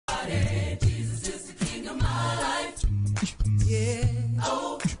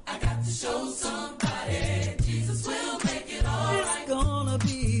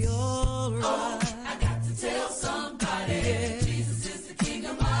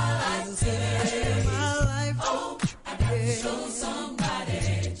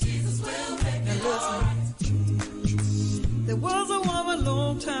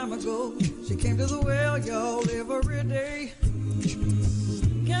She came to the well, y'all, every day.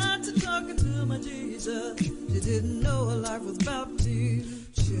 Got to talking to my Jesus. She didn't know her life was about to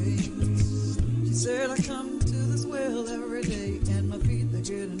change. She said, I come to this well every day, and my feet, they're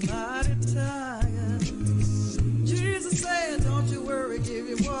getting mighty tired. Jesus said, don't you worry, give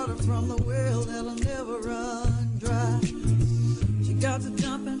you water from the well that'll never run dry. She got to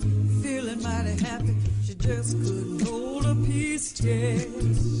jumping, feeling mighty happy. She just couldn't hold her peace, yeah.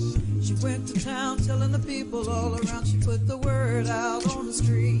 She went to town telling the people all around. She put the word out on the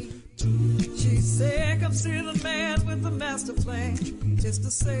street. She said, come see the man with the master plan. Just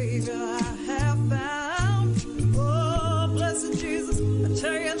a savior I have found. Oh, blessed Jesus, I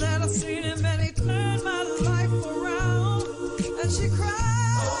tell you that I've seen him and he turned my life around. And she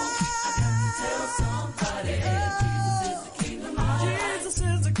cried. Oh, I got to tell somebody. Jesus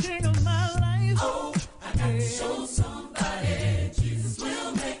is the king of my life. Oh, I got to show somebody. Jesus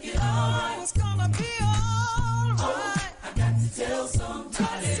will make it alright. It's gonna be alright. Oh, I got to tell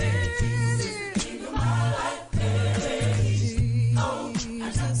somebody. Jesus is the king of my life. Hey. Oh,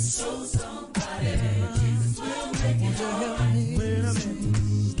 I got to show somebody. Jesus will make it alright. Wait a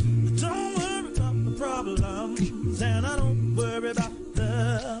minute. Don't worry about the problems, and I don't worry about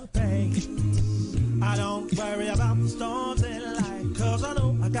the pain. I don't worry about the storms in life, 'cause I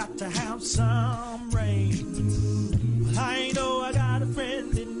know I got to have some rain. I know I got a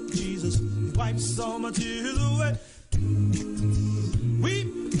friend in Jesus. He wipes all my tears away.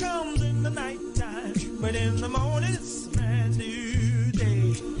 Weep comes in the nighttime, but in the morning it's a brand new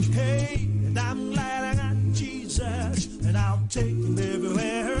day. Hey, and I'm glad I got Jesus, and I'll take him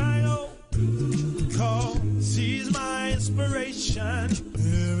everywhere I go. 'Cause he's my inspiration.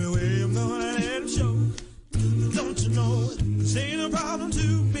 Every way I'm gonna let him show. Don't you know, this ain't a problem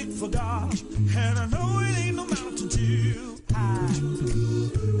too big for God, and I know it ain't no mountain too high.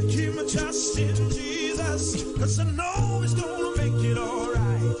 I keep my trust in Jesus, 'cause I know he's gonna make it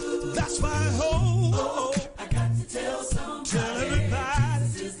alright. That's why I hope. Oh, I got to tell somebody. Tell everybody.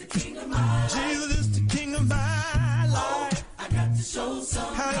 Jesus is the king of my life. Jesus is the king of my life. Oh, I got to show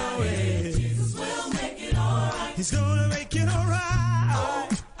somebody. Jesus will make it alright. He's gonna make it alright. Oh,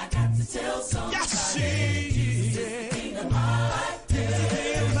 I got to tell somebody. Yes, Jesus is the king of my life. He's the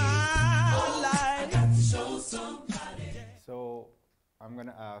king of my life. I got to show somebody. So I'm going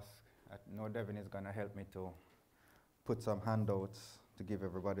to ask, I know Devin is going to help me to put some handouts, to give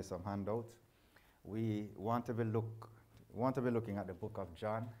everybody some handouts. We want to be looking at the book of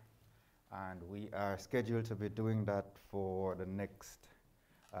John, and we are scheduled to be doing that for the next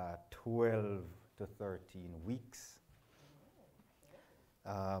 12 to 13 weeks.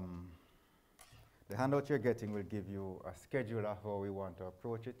 The handout you're getting will give you a schedule of how we want to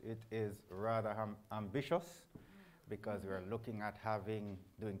approach it. It is rather ambitious, because we're looking at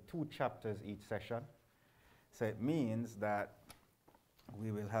doing 2 chapters each session. So it means that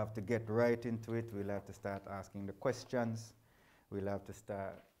we will have to get right into it. We'll have to start asking the questions. We'll have to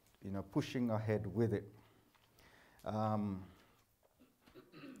start, pushing ahead with it. So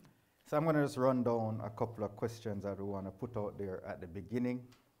I'm going to just run down a couple of questions that we want to put out there at the beginning.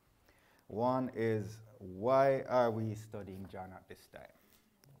 One is, why are we studying John at this time?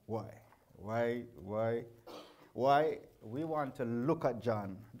 Why? Why we want to look at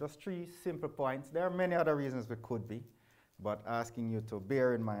John? Just 3 simple points. There are many other reasons we could be, but asking you to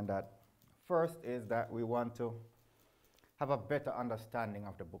bear in mind that first is that we want to have a better understanding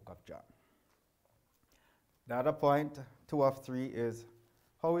of the book of John. The other point, 2 of 3, is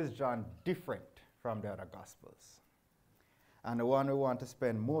how is John different from the other Gospels? And the one we want to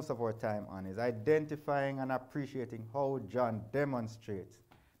spend most of our time on is identifying and appreciating how John demonstrates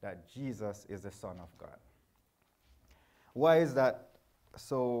that Jesus is the Son of God. Why is that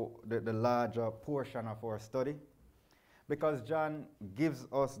so the larger portion of our study? Because John gives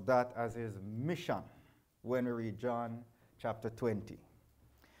us that as his mission when we read John chapter 20.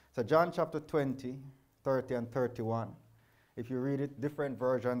 So John chapter 20, 30 and 31, if you read it, different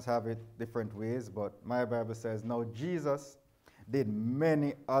versions have it different ways, but my Bible says, now Jesus did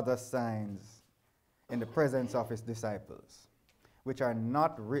many other signs in the presence of his disciples, which are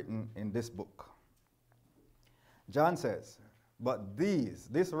not written in this book. John says, but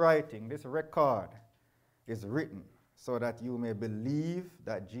this writing, this record is written so that you may believe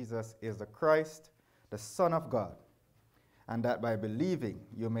that Jesus is the Christ, the Son of God, and that by believing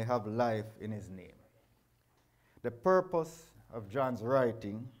you may have life in his name. The purpose of John's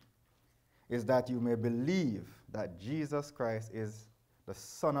writing is that you may believe that Jesus Christ is the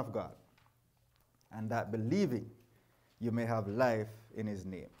Son of God, and that believing you may have life in his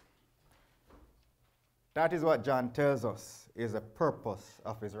name. That is what John tells us is the purpose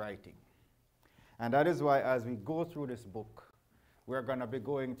of his writing. And that is why as we go through this book, we're going to be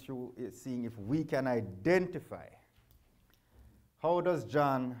going through it, seeing if we can identify how does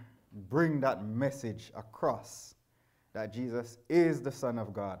John bring that message across that Jesus is the Son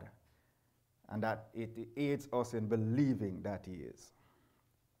of God and that it aids us in believing that he is.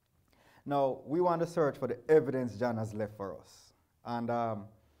 Now, we want to search for the evidence John has left for us and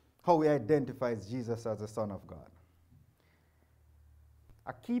how he identifies Jesus as the Son of God.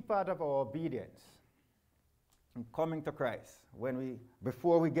 A key part of our obedience in coming to Christ,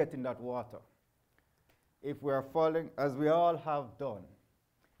 before we get in that water, if we are following, as we all have done,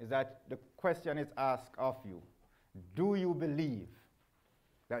 is that the question is asked of you, do you believe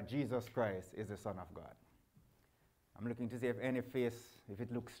that Jesus Christ is the Son of God? I'm looking to see if any face, if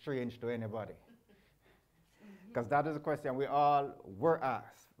it looks strange to anybody. Because that is a question we all were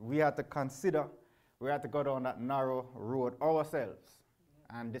asked. We had to consider, we had to go down that narrow road ourselves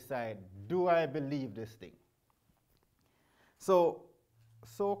and decide, do I believe this thing? So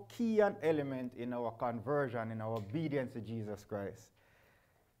key an element in our conversion, in our obedience to Jesus Christ.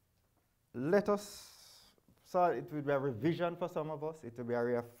 So it will be a revision for some of us, it will be a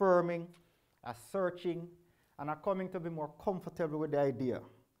reaffirming, a searching, and a coming to be more comfortable with the idea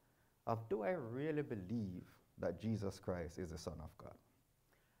of, do I really believe that Jesus Christ is the Son of God?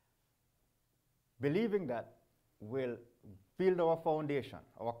 Believing that will build our foundation,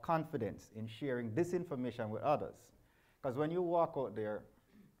 our confidence in sharing this information with others. Because when you walk out there,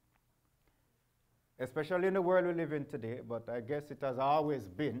 especially in the world we live in today, but I guess it has always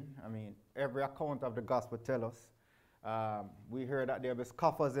been, I mean, every account of the gospel tells us, we heard that there will be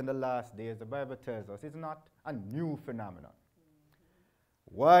scoffers in the last days. The Bible tells us it's not a new phenomenon.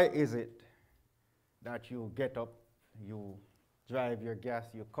 Why is it that you get up, you drive your gas,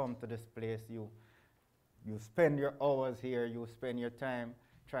 you come to this place, you spend your hours here, you spend your time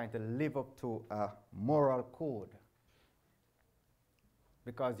trying to live up to a moral code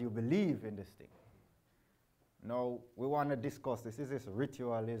because you believe in this thing? Now, we want to discuss this. Is this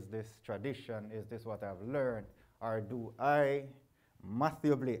ritual? Is this tradition? Is this what I've learned? Or do I,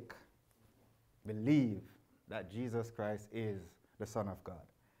 Matthew Blake, believe that Jesus Christ is the Son of God?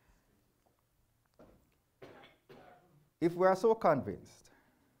 If we are so convinced,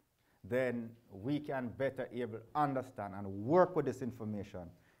 then we can better able understand and work with this information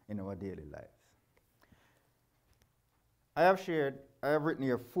in our daily lives. I have written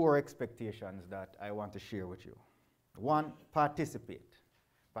here 4 expectations that I want to share with you. 1, participate.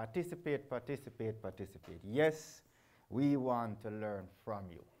 Participate, participate, participate. Yes, we want to learn from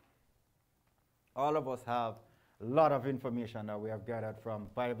you. All of us have a lot of information that we have gathered from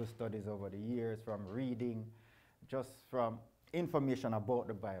Bible studies over the years, from reading, just from information about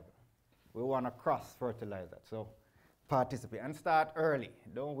the Bible. We want to cross-fertilize that. So participate and start early.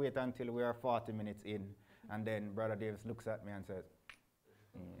 Don't wait until we are 40 minutes in and then Brother Davis looks at me and says,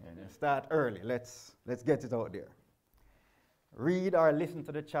 start early. Let's get it out there. Read or listen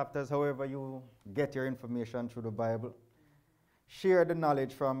to the chapters however you get your information through the Bible. Share the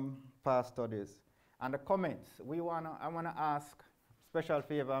knowledge from past studies. And the comments, I want to ask, special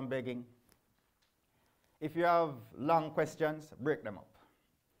favor I'm begging, if you have long questions, break them up.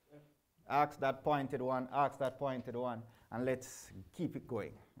 Ask that pointed one, and let's keep it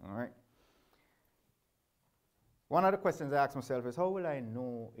going, all right? One of the questions I ask myself is, how will I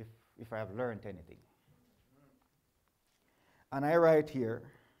know if I have learned anything? And I write here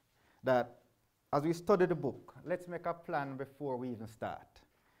that as we study the book, let's make a plan before we even start.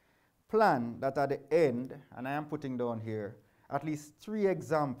 Plan that at the end, and I am putting down here, at least 3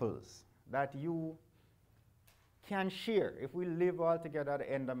 examples that you can share. If we live all together at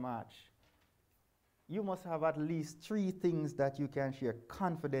the end of March, you must have at least 3 things that you can share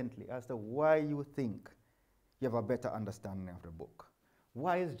confidently as to why you think you have a better understanding of the book.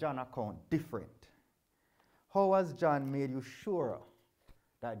 Why is John's account different? How has John made you sure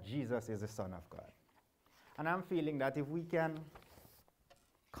that Jesus is the Son of God? And I'm feeling that if we can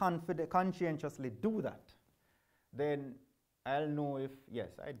conscientiously do that, then I'll know if, yes,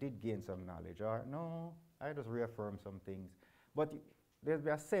 I did gain some knowledge, or no, I just reaffirm some things. But there'll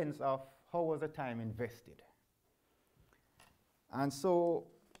be a sense of how was the time invested. And so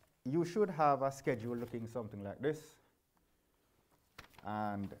you should have a schedule looking something like this.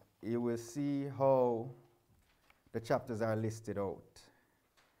 And you will see how the chapters are listed out.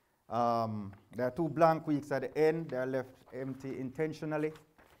 There are 2 blank weeks at the end. They are left empty intentionally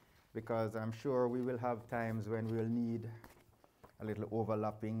because I'm sure we will have times when we'll need a little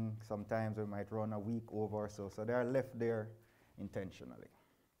overlapping. Sometimes we might run a week over, so they are left there intentionally.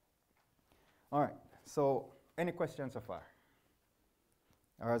 All right, so any questions so far?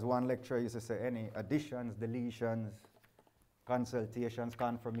 or as one lecturer used to say, any additions, deletions, consultations,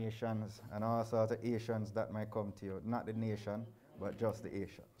 confirmations, and all sorts of Asians that might come to you. Not the nation, but just the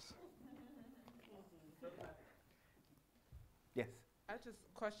Asians. Yes? I just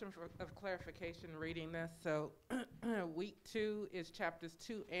question of clarification reading this. So week 2 is chapters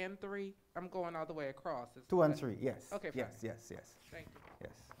 2 and 3. I'm going all the way across. 2 and 3, yes. Okay, fine. Yes. Thank you.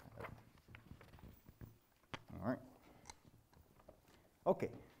 Yes. All right. Okay,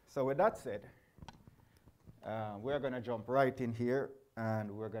 so with that said, we're going to jump right in here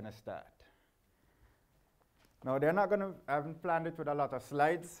and we're going to start. Now, I haven't planned it with a lot of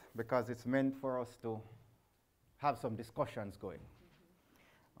slides because it's meant for us to have some discussions going.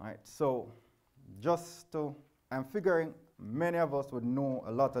 All right, so I'm figuring many of us would know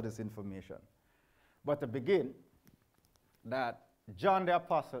a lot of this information. But to begin, that John the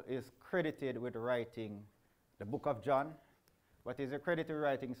Apostle is credited with writing the book of John, but he's credited with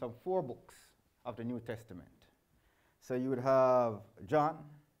writing some 4 books of the New Testament. So you would have John,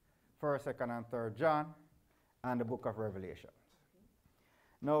 1st, 2nd, and 3rd John, and the book of Revelations.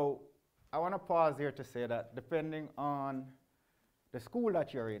 Now, I want to pause here to say that depending on the school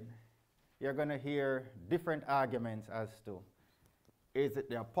that you're in, you're going to hear different arguments as to, is it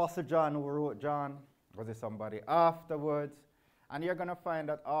the Apostle John who wrote John? Was it somebody afterwards? And you're going to find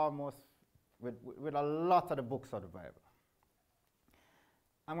that almost with a lot of the books of the Bible.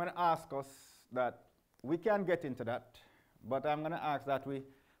 I'm going to ask us that we can get into that, but I'm going to ask that we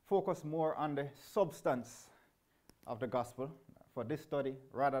focus more on the substance of the gospel for this study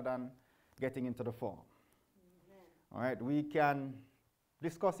rather than getting into the form. Amen. All right, we can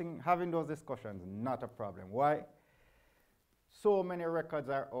having those discussions, not a problem. Why? So many records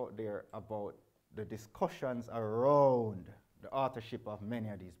are out there about the discussions around the authorship of many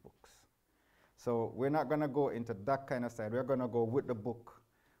of these books. So we're not going to go into that kind of side. We're going to go with the book,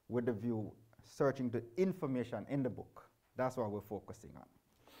 with the view, searching the information in the book. That's what we're focusing on.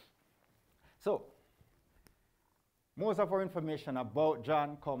 So, most of our information about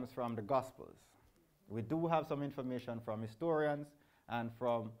John comes from the Gospels. We do have some information from historians and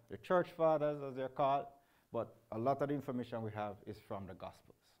from the church fathers, as they're called, but a lot of the information we have is from the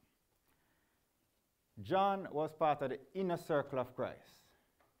Gospels. John was part of the inner circle of Christ,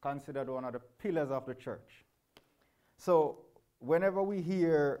 considered one of the pillars of the church. So, whenever we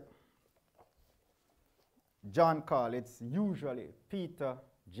hear John called, it's usually Peter,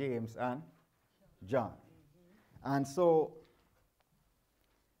 James, and John. And so,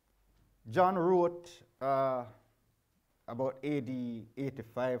 John wrote about AD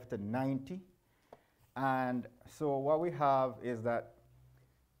 85 to 90. And so what we have is that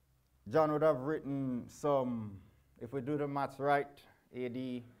John would have written some, if we do the maths right,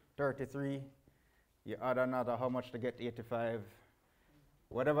 AD 33, you add another, how much to get 85?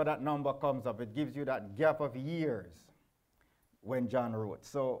 Whatever that number comes up, it gives you that gap of years when John wrote.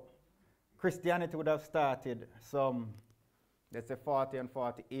 So Christianity would have started some, let's say 40 and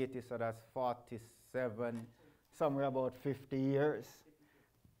 40, 80, so that's 47, somewhere about 50 years.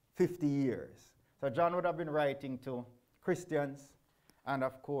 50 years. So John would have been writing to Christians and,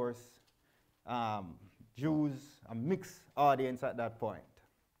 of course, Jews, a mixed audience at that point.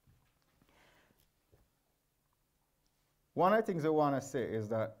 One of the things I want to say is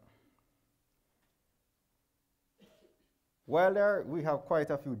that while we have quite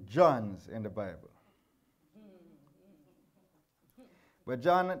a few Johns in the Bible, but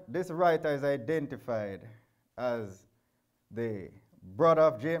John, this writer is identified as the brother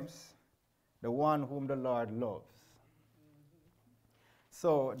of James, the one whom the Lord loves.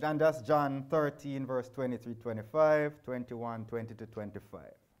 So then that's John 13, verse 23, 25, 21, 20 to 25.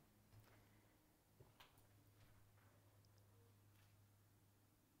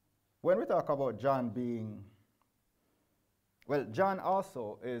 When we talk about John being, well, John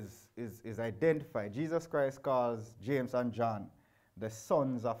also is identified. Jesus Christ calls James and John the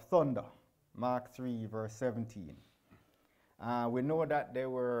sons of thunder, Mark 3, verse 17. We know that they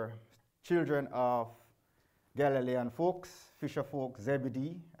were children of Galilean folks, fisher folk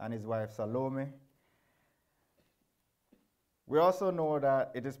Zebedee and his wife Salome. We also know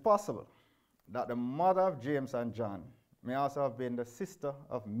that it is possible that the mother of James and John may also have been the sister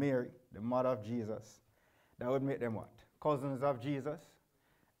of Mary, the mother of Jesus. That would make them what? Cousins of Jesus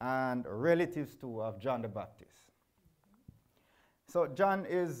and relatives too of John the Baptist. So John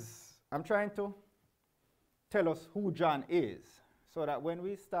is, I'm trying to tell us who John is, so that when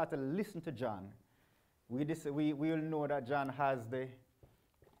we start to listen to John, we will know that John has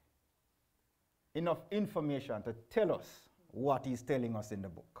enough information to tell us what he's telling us in the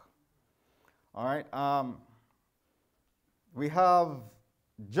book. All right. We have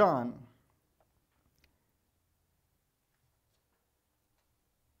John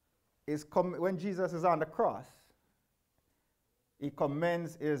when Jesus is on the cross, he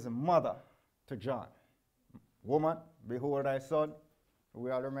commends his mother to John. Woman, behold thy son.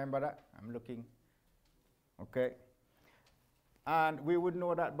 We all remember that? I'm looking. Okay. And we would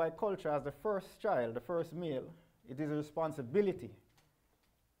know that by culture, as the first child, the first male, it is a responsibility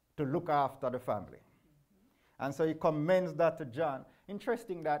to look after the family. And so he commends that to John.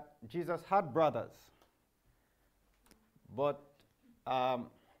 Interesting that Jesus had brothers, but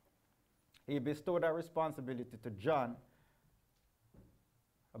he bestowed that responsibility to John,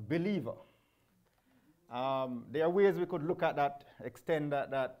 a believer. There are ways we could look at that, extend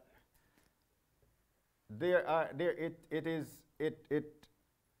that. It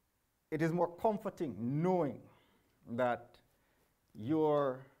is more comforting knowing that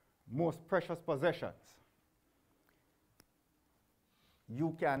your most precious possessions,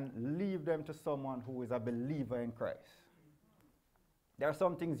 you can leave them to someone who is a believer in Christ. There are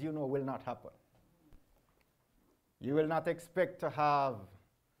some things you know will not happen. You will not expect to have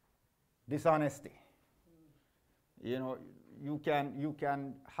dishonesty. You know, you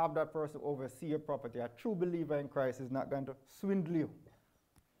can have that person oversee your property. A true believer in Christ is not going to swindle you.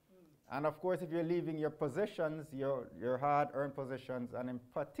 And of course, if you're leaving your possessions, your hard-earned possessions, and in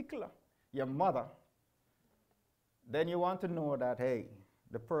particular, your mother, then you want to know that, hey,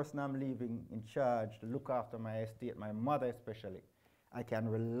 the person I'm leaving in charge to look after my estate, my mother especially, I can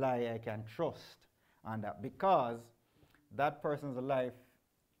rely, I can trust on that, because that person's life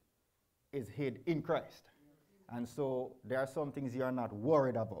is hid in Christ. And so there are some things you are not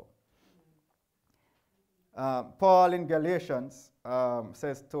worried about. Paul in Galatians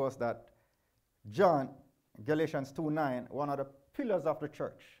says to us that John, Galatians 2:9, one of the pillars of the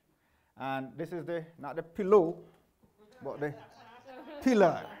church. And this is not the pillow, but the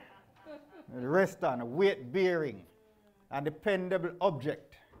pillar, the rest on, weight bearing, and dependable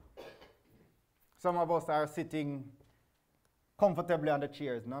object. Some of us are sitting comfortably on the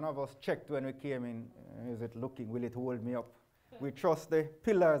chairs. None of us checked when we came in, is it looking, will it hold me up? We trust the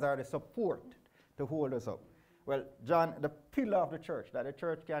pillars are the support to hold us up. Well, John, the pillar of the church, that the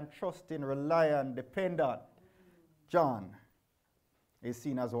church can trust in, rely on, depend on, John is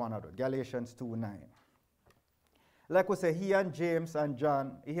seen as one of them. Galatians 2:9. Like we say, he and James and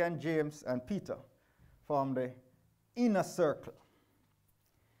Peter form the inner circle.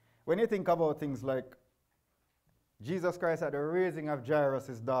 When you think about things like Jesus Christ at the raising of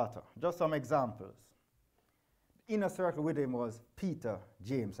Jairus' daughter, just some examples. The inner circle with him was Peter,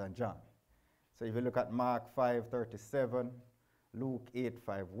 James, and John. So if you look at Mark 5:37, Luke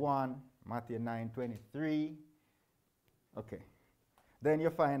 8:51, Matthew 9:23, okay. Then you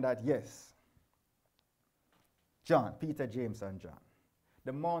find that, yes, John, Peter, James, and John.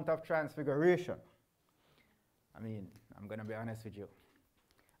 The Mount of Transfiguration. I mean, I'm going to be honest with you.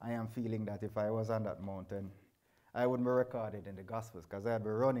 I am feeling that if I was on that mountain, I wouldn't be recorded in the Gospels because I'd be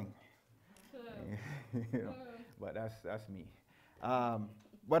running. You know, but that's me.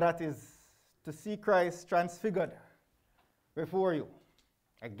 But that is to see Christ transfigured before you.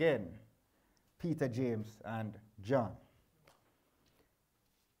 Again, Peter, James, and John.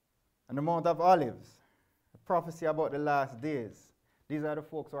 And the Mount of Olives, the prophecy about the last days. These are the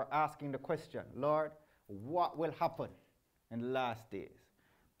folks who are asking the question, Lord, what will happen in the last days?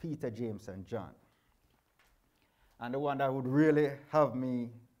 Peter, James, and John. And the one that would really have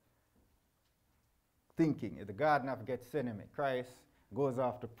me thinking is the Garden of Gethsemane. Christ goes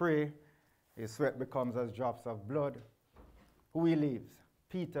off to pray. His sweat becomes as drops of blood. Who he leaves?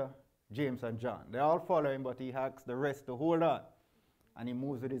 Peter, James, and John. They all follow him, but he asks the rest to hold on. And he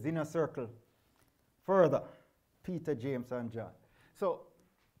moves with his inner circle further. Peter, James, and John. So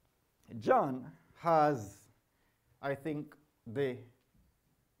John has, I think, the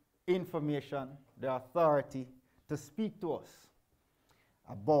information, the authority to speak to us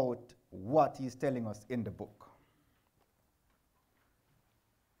about what he's telling us in the book.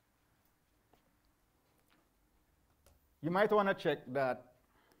 You might want to check that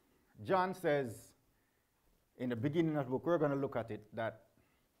John says in the beginning of the book, we're going to look at it, that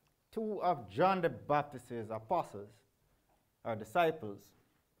two of John the Baptist's apostles or disciples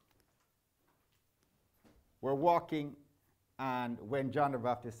were walking, and when John the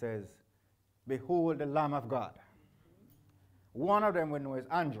Baptist says, "Behold the Lamb of God," one of them we know is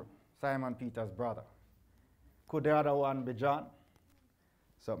Andrew, Simon Peter's brother. Could the other one be John?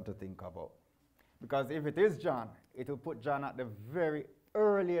 Something to think about. Because if it is John, it will put John at the very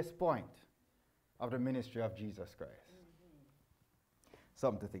earliest point of the ministry of Jesus Christ.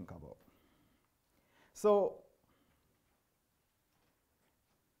 Something to think about. So,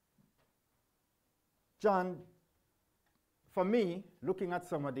 John, for me, looking at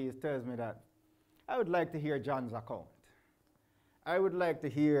some of these tells me that I would like to hear John's account. I would like to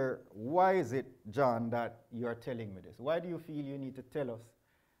hear, why is it, John, that you are telling me this? Why do you feel you need to tell us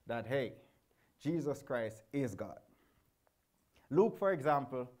that, hey, Jesus Christ is God? Luke, for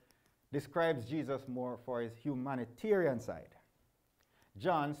example, describes Jesus more for his humanitarian side.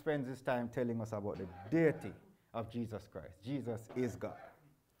 John spends his time telling us about the deity of Jesus Christ. Jesus is God.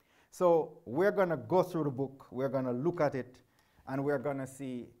 So we're going to go through the book, we're going to look at it, and we're going to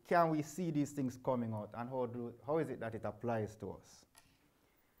see, can we see these things coming out, and how is it that it applies to us?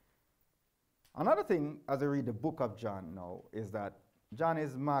 Another thing, as I read the book of John now, is that John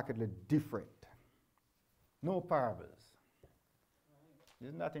is markedly different. No parables.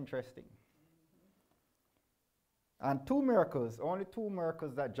 Isn't that interesting? And only two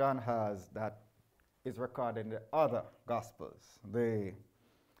miracles that John has that is recorded in the other Gospels. The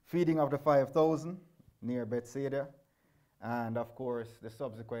feeding of the 5,000 near Bethsaida, and of course the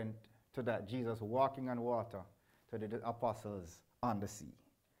subsequent to that, Jesus walking on water to the apostles on the sea.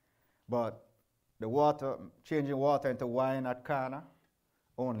 But the water, changing water into wine at Cana,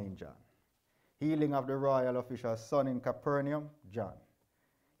 only in John. Healing of the royal official's son in Capernaum, John.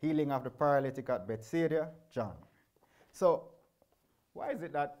 Healing of the paralytic at Bethsaida, John. So, why is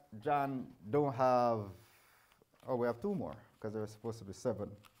it that John don't have, oh, we have two more, because there are supposed to be 7.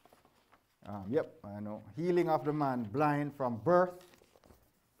 Yep, I know. Healing of the man blind from birth,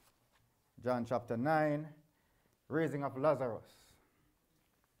 John chapter 9. Raising of Lazarus.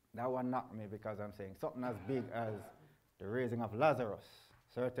 That one knocked me because I'm saying something as big as the raising of Lazarus,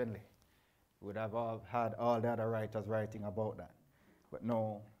 certainly would have had all the other writers writing about that. But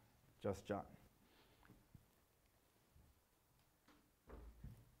no, just John.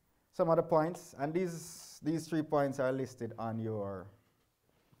 Some other points, and these 3 points are listed on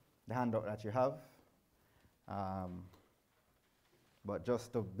the handout that you have. But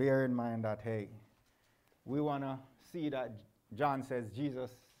just to bear in mind that, hey, we want to see that John says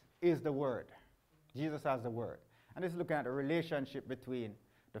Jesus is the Word. Jesus has the Word. And this is looking at the relationship between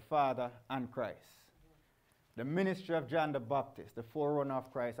the Father and Christ. The ministry of John the Baptist, the forerunner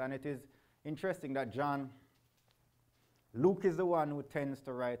of Christ. And it is interesting that Luke is the one who tends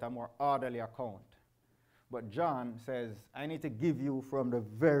to write a more orderly account. But John says, I need to give you from the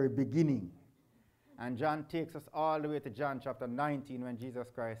very beginning. And John takes us all the way to John chapter 19 when Jesus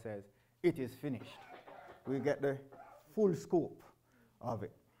Christ says, it is finished. We get the full scope of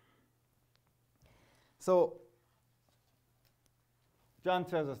it. So, John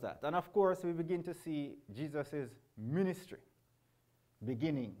tells us that. And of course, we begin to see Jesus' ministry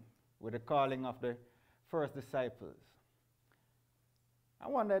beginning with the calling of the first disciples. I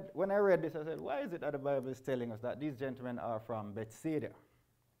wondered, when I read this, I said, why is it that the Bible is telling us that these gentlemen are from Bethsaida?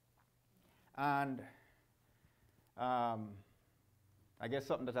 And I guess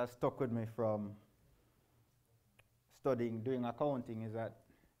something that has stuck with me from doing accounting is that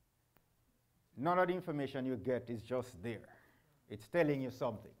none of the information you get is just there. It's telling you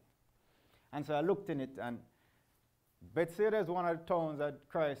something. And so I looked in it, and Bethsaida is one of the towns that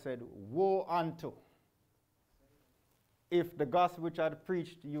Christ said, woe unto, if the gospel which I had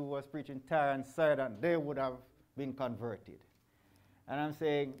preached to you was preached in Tyre and Sidon, they would have been converted. And I'm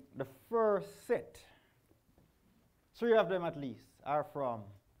saying the first set, 3 of them at least, are from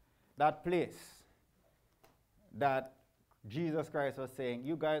that place that Jesus Christ was saying,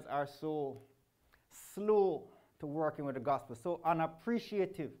 you guys are so slow to working with the gospel, so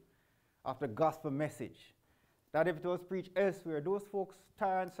unappreciative of the gospel message, that if it was preached elsewhere, those folks,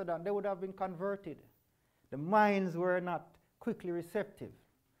 Tyre and Sidon, they would have been converted. The minds were not quickly receptive.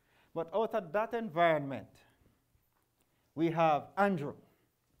 But out of that environment, we have Andrew,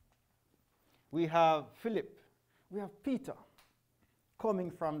 we have Philip, we have Peter coming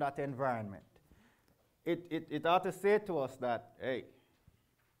from that environment. It ought to say to us that, hey,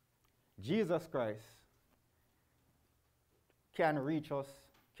 Jesus Christ can reach us,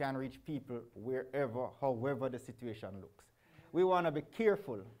 can reach people wherever, however the situation looks. We want to be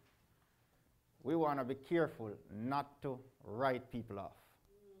careful. We want to be careful not to write people off.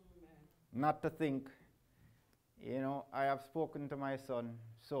 Not to think, you know, I have spoken to my son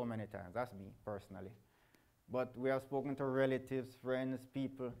so many times. That's me personally. But we have spoken to relatives, friends,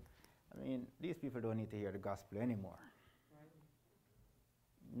 people. I mean, these people don't need to hear the gospel anymore. Right.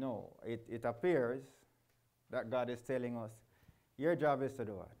 No, it appears that God is telling us, your job is to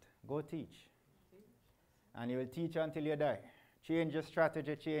do what? Go teach. And you will teach until you die. Change your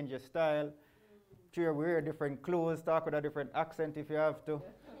strategy, change your style. Wear different clothes, talk with a different accent if you have to.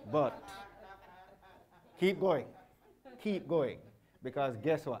 But keep going. Keep going. Because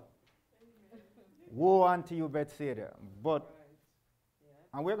guess what? Woe unto you, Bethsaida. But,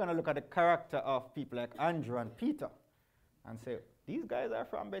 and we're going to look at the character of people like Andrew and Peter and say, these guys are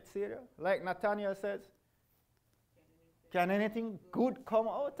from Bethsaida. Like Nathaniel says, can anything good come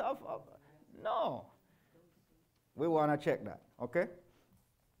out of? No. We want to check that, okay?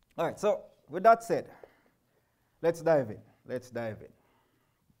 All right, so with that said, let's dive in. Let's dive in.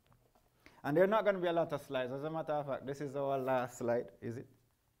 And there are not going to be a lot of slides. As a matter of fact, this is our last slide, is it?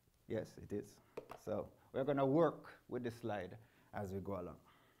 Yes, it is. So we're going to work with this slide as we go along.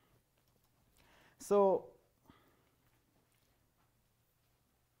 So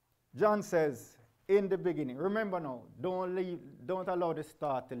John says, in the beginning, remember now, don't allow the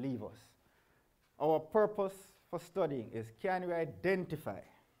start to leave us. Our purpose for studying is, can we identify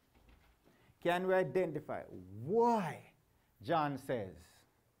why John says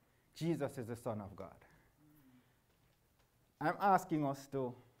Jesus is the Son of God? I'm asking us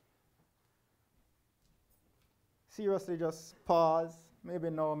to seriously just pause, maybe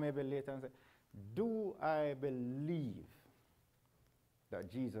now, maybe later, and say, do I believe that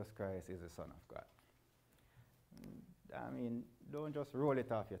Jesus Christ is the Son of God? I mean, don't just roll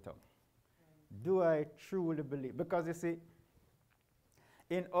it off your tongue. Do I truly believe? Because you see,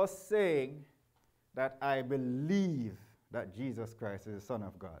 in us saying that I believe that Jesus Christ is the Son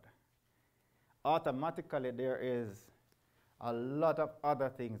of God, automatically there is a lot of other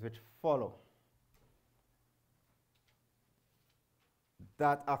things which follow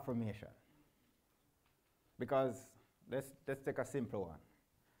that affirmation. Because let's take a simple one.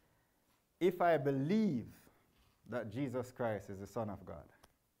 If I believe that Jesus Christ is the Son of God,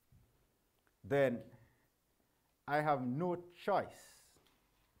 then I have no choice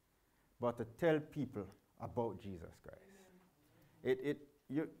but to tell people about Jesus Christ.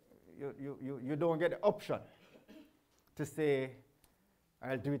 You don't get the option to say,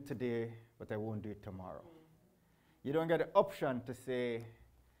 I'll do it today, but I won't do it tomorrow. You don't get the option to say,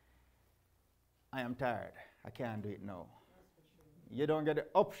 I am tired, I can't do it now. You don't get the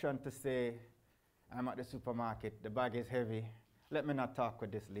option to say, I'm at the supermarket, the bag is heavy, let me not talk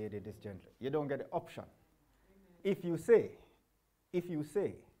with this lady, this gentleman. You don't get the option. If you say,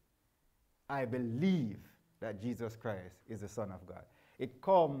 I believe that Jesus Christ is the Son of God, it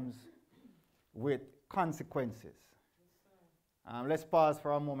comes with consequences. Let's pause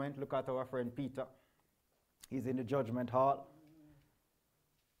for a moment, look at our friend Peter. He's in the judgment hall.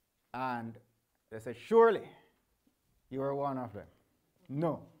 And they say, surely you are one of them.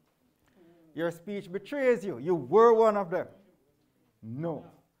 No. Your speech betrays you. You were one of them. No.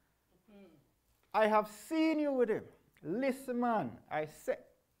 I have seen you with him. Listen, man, I said.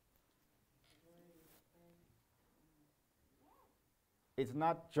 It's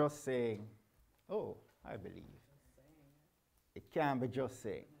not just saying, oh, I believe. It can't be just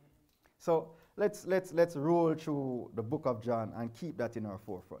saying. So let's roll through the book of John and keep that in our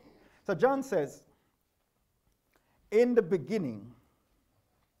forefront. So John says, in the beginning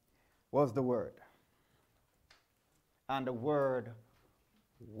was the Word, and the Word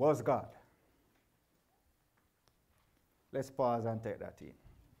was God. Let's pause and take that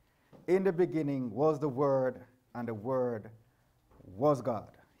in. In the beginning was the Word, and the Word was God.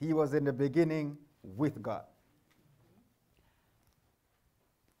 He was in the beginning with God.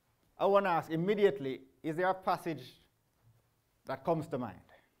 I want to ask immediately, is there a passage that comes to mind?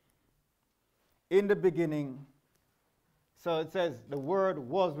 In the beginning, so it says the Word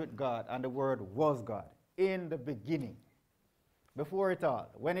was with God and the Word was God. In the beginning, before it all,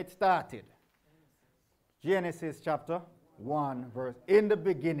 when it started. Genesis chapter 1 verse, in the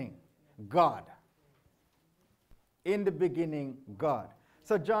beginning, God. In the beginning, God.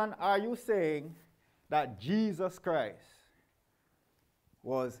 So John, are you saying that Jesus Christ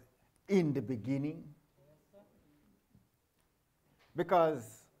was in the beginning?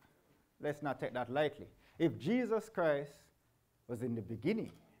 Because let's not take that lightly. If Jesus Christ was in the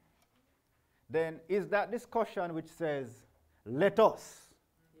beginning, then is that discussion which says, let us,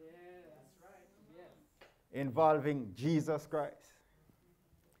 involving Jesus Christ?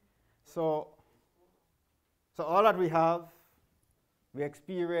 So all that we have, we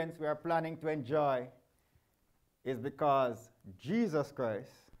experience, we are planning to enjoy, is because Jesus Christ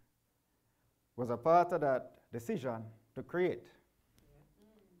was a part of that decision to create.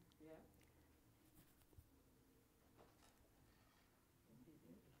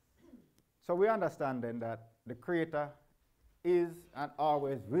 So we understand then that the Creator is and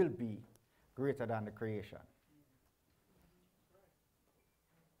always will be greater than the creation.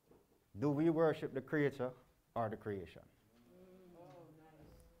 Do we worship the Creator or the creation?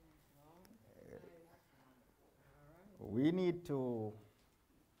 We need to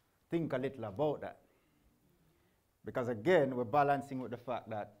think a little about that. Because again, we're balancing with the fact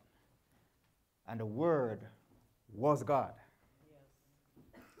that, and the Word was God.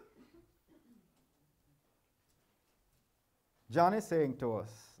 John is saying to us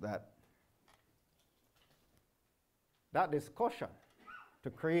that that discussion to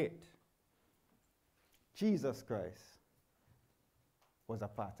create Jesus Christ was a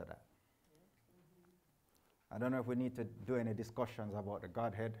part of that. I don't know if we need to do any discussions about the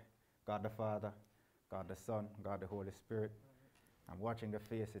Godhead, God the Father, God the Son, God the Holy Spirit. I'm watching the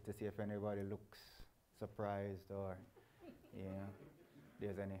faces to see if anybody looks surprised or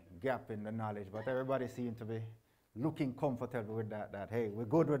there's any gap in the knowledge, but everybody seems to be looking comfortable with that, hey, we're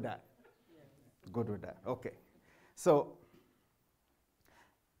good with that. Yes. Good with that, okay. So,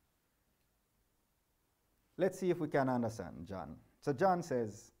 let's see if we can understand John. So John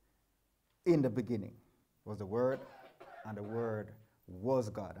says, in the beginning was the Word, and the Word was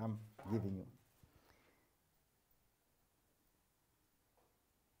God. I'm giving you.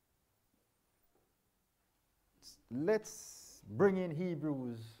 Let's bring in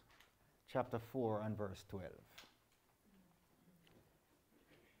Hebrews chapter 4 and verse 12.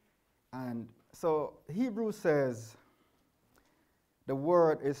 And so Hebrews says the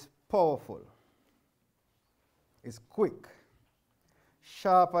Word is powerful, is quick,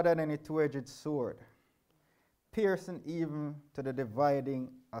 sharper than any two-edged sword, piercing even to the dividing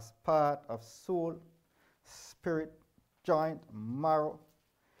as part of soul, spirit, joint, marrow,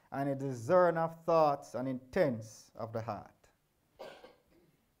 and a discern of thoughts and intents of the heart.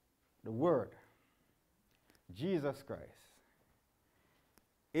 The Word, Jesus Christ,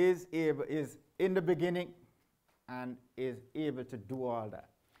 is in the beginning and is able to do all that.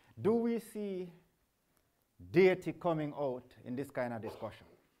 Do we see deity coming out in this kind of discussion?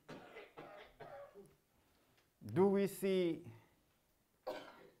 Do we see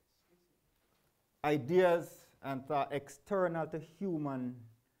ideas and thought external to human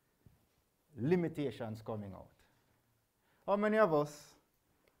limitations coming out? How many of us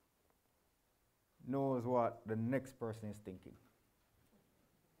knows what the next person is thinking?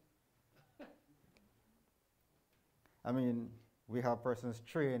 I mean, we have persons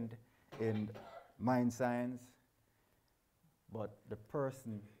trained in mind science, but the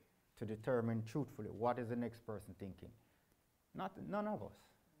person to determine truthfully what is the next person thinking, none of us.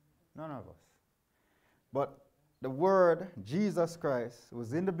 None of us. But the Word, Jesus Christ, who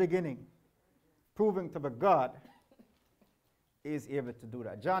was in the beginning, proving to be God, is able to do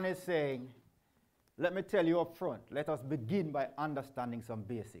that. John is saying, let me tell you up front, let us begin by understanding some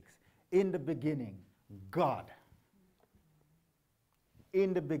basics. In the beginning, God.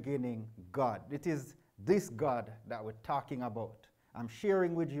 In the beginning, God. It is this God that we're talking about. I'm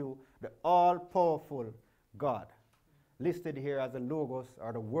sharing with you the all-powerful God, listed here as the Logos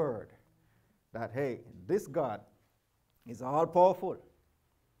or the Word, that, hey, this God is all-powerful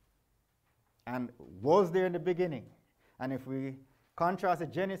and was there in the beginning. And if we contrast the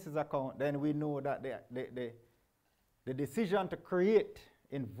Genesis account, then we know that the decision to create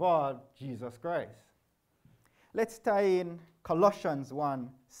involved Jesus Christ. Let's tie in Colossians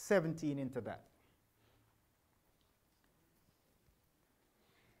 1:17 into that.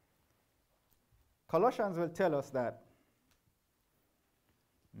 Colossians will tell us that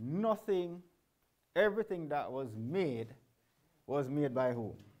everything that was made by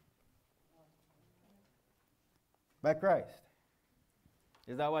whom? By Christ.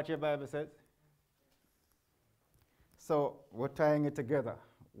 Is that what your Bible says? So we're tying it together.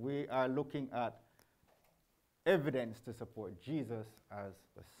 We are looking at evidence to support Jesus as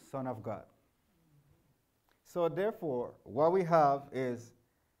the Son of God. So therefore, what we have is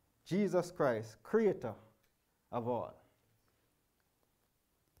Jesus Christ, creator of all.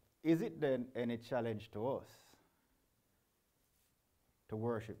 Is it then any challenge to us to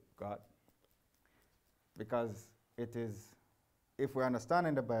worship God? Because it is, if we understand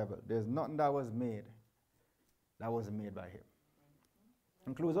in the Bible, there's nothing that was made by him.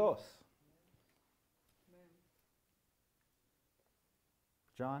 Includes us.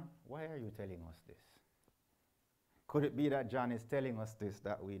 John, why are you telling us this? Could it be that John is telling us this,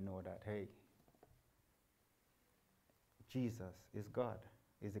 that we know that, hey, Jesus is God,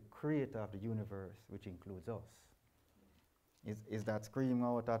 is the creator of the universe, which includes us? Is that screaming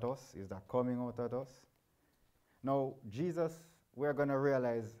out at us? Is that coming out at us? Now, Jesus, we're going to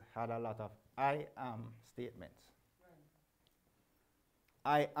realize, had a lot of I am statements.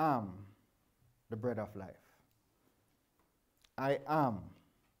 Right. I am the bread of life. I am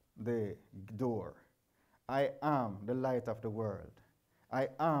the door. I am the light of the world. I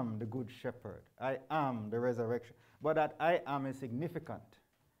am the good shepherd. I am the resurrection. But that I am is significant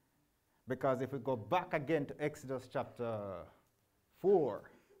Because if we go back again to Exodus chapter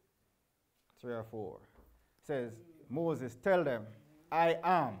 4, 3 or 4, it says, Moses, tell them, I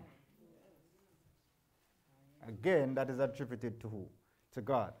am. Again, that is attributed to who? To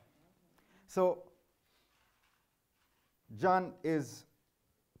God. So, John is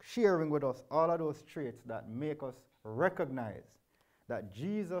sharing with us all of those traits that make us recognize that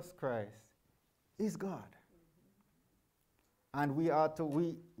Jesus Christ is God. And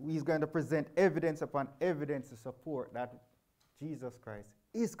he's going to present evidence upon evidence to support that Jesus Christ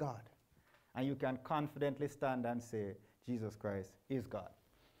is God. And you can confidently stand and say, Jesus Christ is God.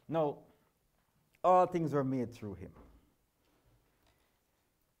 Now, all things were made through him.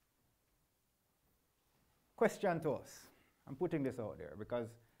 Question to us. I'm putting this out there because,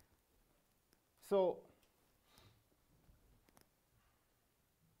 so,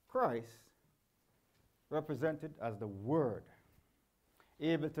 Christ represented as the Word,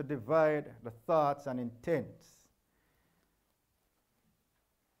 able to divide the thoughts and intents.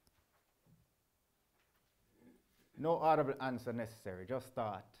 No audible answer necessary, just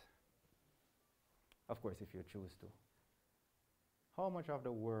thought. Of course, if you choose to. How much of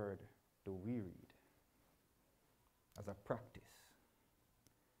the Word do we read as a practice?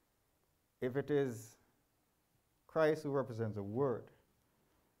 If it is Christ who represents the Word,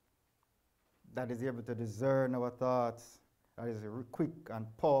 that is able to discern our thoughts, that is quick and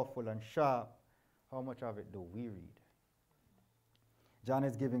powerful and sharp, how much of it do we read? John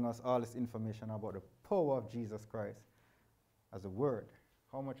is giving us all this information about the power of Jesus Christ as a Word.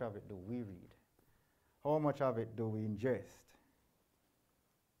 How much of it do we read? How much of it do we ingest?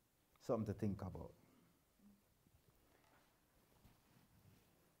 Something to think about.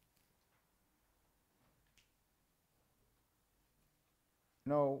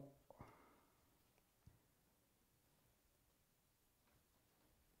 Now,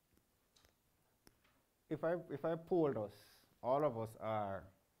 if I polled us, all of us are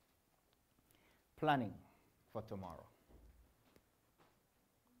planning for tomorrow.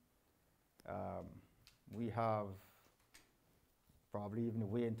 We have probably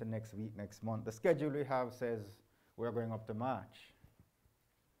even way into next week, next month. The schedule we have says we're going up to March.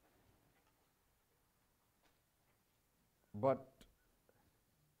 But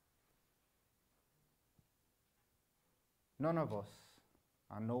none of us,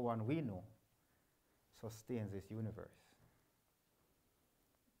 and no one we know, sustains this universe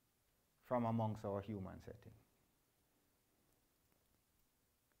from amongst our human setting.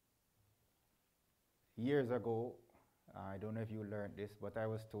 Years ago, I don't know if you learned this, but I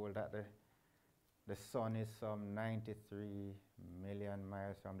was told that the sun is some 93 million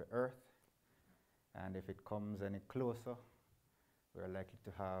miles from the earth, and if it comes any closer, we're likely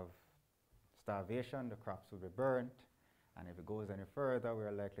to have starvation, the crops will be burnt, and if it goes any further,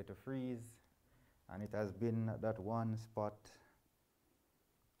 we're likely to freeze. And it has been at that one spot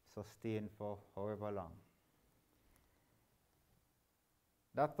sustained for however long.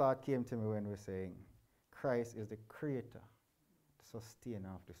 That thought came to me when we were saying, Christ is the creator, the sustainer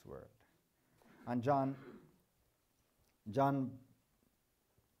of this world. And John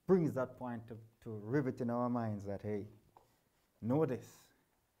brings that point to rivet in our minds that, hey, know this,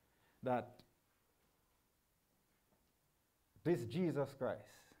 that this Jesus Christ,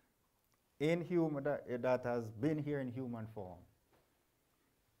 in human, that has been here in human form,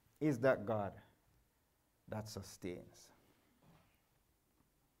 is that God that sustains.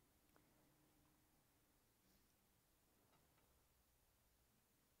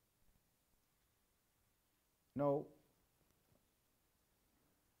 Now,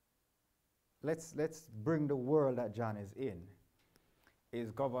 let's bring the world that John is in,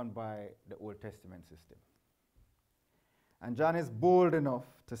 is governed by the Old Testament system. And John is bold enough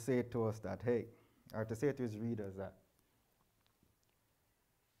to say to us that, hey, or to say to his readers that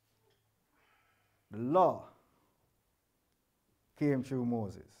the law came through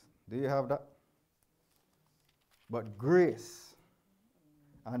Moses. Do you have that? But grace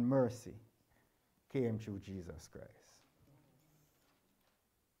and mercy came through Jesus Christ.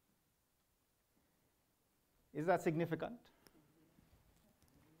 Is that significant?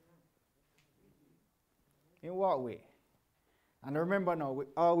 In what way? And remember now, we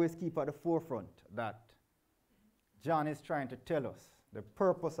always keep at the forefront that John is trying to tell us the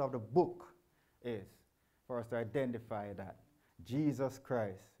purpose of the book is for us to identify that Jesus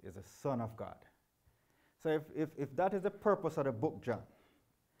Christ is the Son of God. So if that is the purpose of the book, John,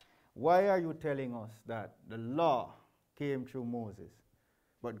 why are you telling us that the law came through Moses,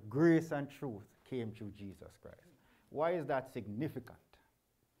 but grace and truth came through Jesus Christ? Why is that significant?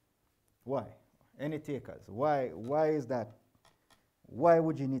 Why? Any takers? Why is that? Why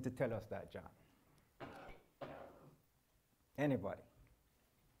would you need to tell us that, John? Anybody?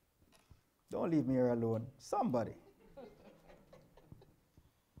 Don't leave me here alone. Somebody.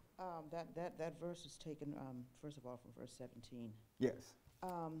 That verse is taken, first of all, from verse 17. Yes.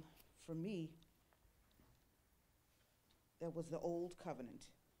 For me, that was the old covenant,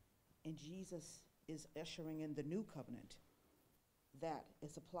 and Jesus is ushering in the new covenant that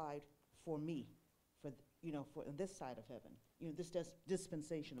is applied for me, for this side of heaven, this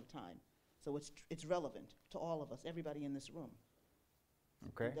dispensation of time. So it's relevant to all of us, everybody in this room.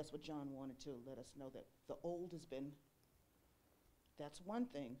 Okay. And that's what John wanted to let us know, that the old has been. That's one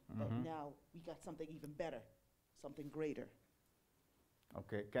thing, but now we got something even better, something greater.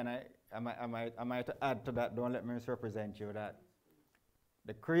 Okay, am I to add to that? Don't let me misrepresent you, that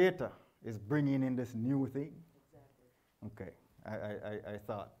the Creator is bringing in this new thing? Exactly. Okay, I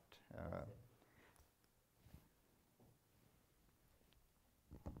thought.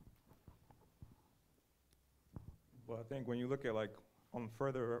 Well, I think when you look at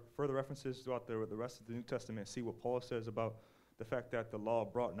further references throughout the rest of the New Testament, see what Paul says about the fact that the law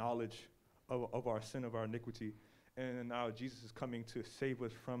brought knowledge of our sin, of our iniquity, and now Jesus is coming to save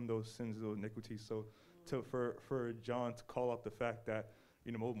us from those sins, those iniquities. So, for John to call out the fact that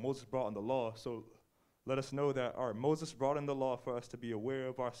Moses brought in the law, so let us know that Moses brought in the law for us to be aware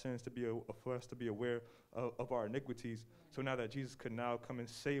of our sins, for us to be aware of our iniquities. So now that Jesus could now come and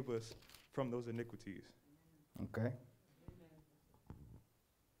save us from those iniquities. Okay.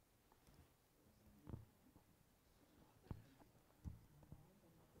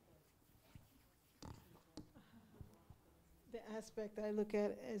 The aspect I look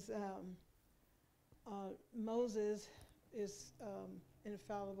at is Moses is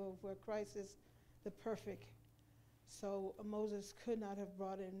infallible, where Christ is the perfect. So Moses could not have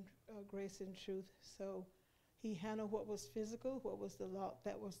brought in grace and truth. So he handled what was physical, what was the law,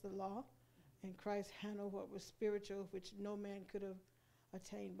 that was the law, and Christ handled what was spiritual, which no man could have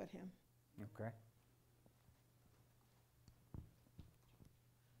attained but him. Okay.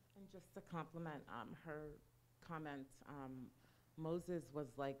 And just to compliment her comment, Moses was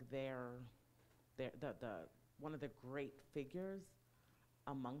like the one of the great figures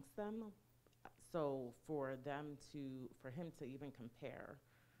amongst them. So for him to even compare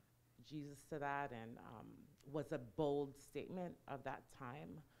Jesus to that, and was a bold statement of that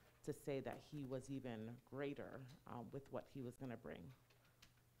time to say that he was even greater with what he was going to bring.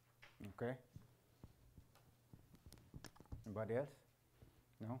 Okay. Anybody else?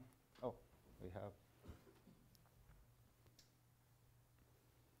 No? Oh, we have.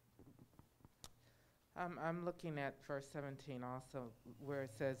 I'm looking at verse 17 also, where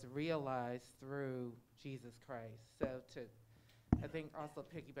it says, realize through Jesus Christ. So I think also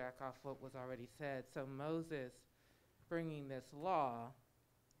piggyback off what was already said. So Moses bringing this law,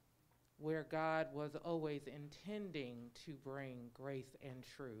 where God was always intending to bring grace and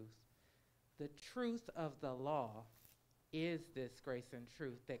truth. The truth of the law is this grace and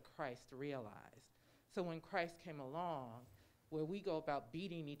truth that Christ realized. So when Christ came along, where we go about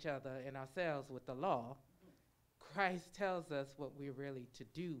beating each other and ourselves with the law, Christ tells us what we're really to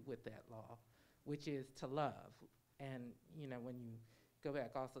do with that law, which is to love. And, when you go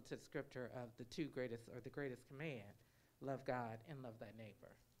back also to the scripture of the greatest command, love God and love thy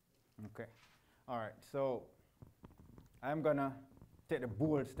neighbor. Okay. All right. So I'm going to take the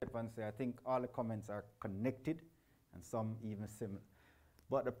bold step and say I think all the comments are connected and some even similar.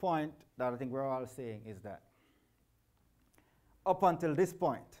 But the point that I think we're all saying is that up until this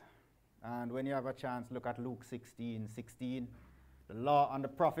point, and when you have a chance, look at Luke 16:16, the law and the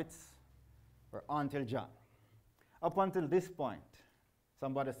prophets were until John. Up until this point,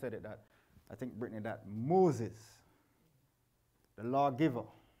 somebody said it, that I think Brittany, that Moses, the lawgiver,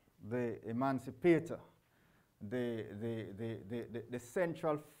 the emancipator, the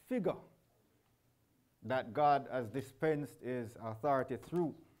central figure that God has dispensed his authority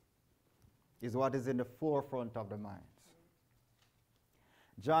through, is what is in the forefront of the minds.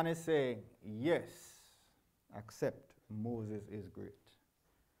 John is saying, yes, accept Moses is great.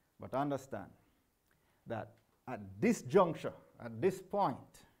 But understand that at this juncture, at this point,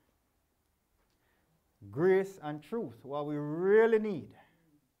 grace and truth, what we really need,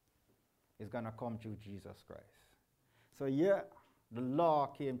 is going to come through Jesus Christ. So yeah, the law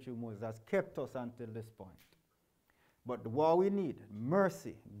came through Moses, has kept us until this point. But what we need,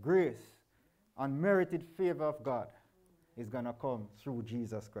 mercy, grace, unmerited favor of God, is going to come through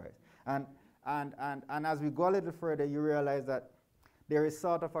Jesus Christ. And as we go a little further, you realize that there is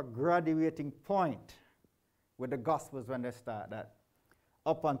sort of a graduating point with the Gospels when they start, that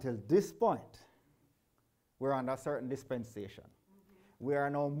up until this point, we're under a certain dispensation. we are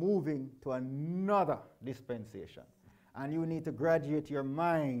now moving to another dispensation. And you need to graduate your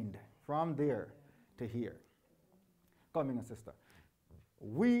mind from there to here. Coming, sister.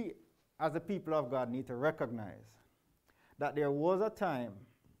 We, as the people of God, need to recognize that there was a time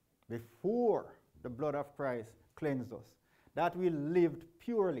before the blood of Christ cleansed us, that we lived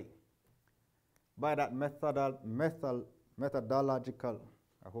purely by that methodological,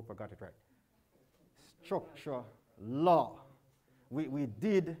 I hope I got it right, structure, law.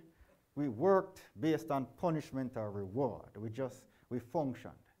 We worked based on punishment or reward. We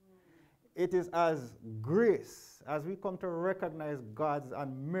functioned. It is as grace, as we come to recognize God's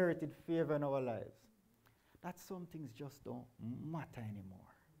unmerited favor in our lives, that some things just don't matter anymore.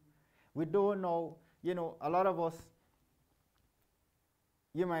 We don't know, a lot of us,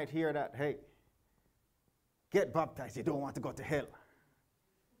 you might hear that, hey, get baptized, you don't want to go to hell.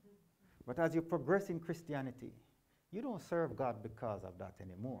 But as you progress in Christianity, you don't serve God because of that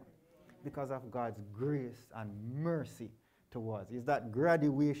anymore. Because of God's grace and mercy towards you. It's that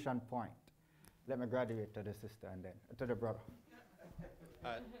graduation point. Let me graduate to the sister and then to the brother.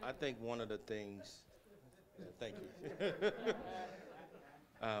 I think one of the things, thank you.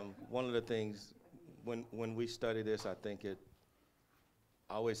 One of the things, when we study this, I think I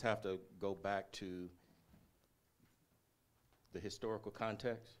always have to go back to the historical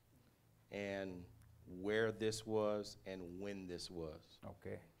context and where this was and when this was.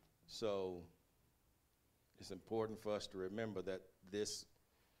 Okay. So it's important for us to remember that this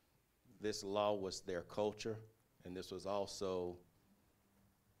law was their culture, and this was also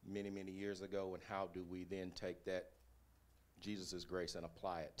many, many years ago, and how do we then take that Jesus' grace and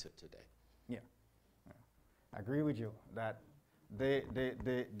apply it to today? Yeah. I agree with you that the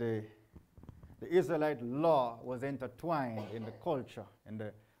Israelite law was intertwined in the culture, in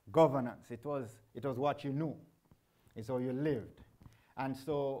the governance. It was what you knew. It's how you lived. And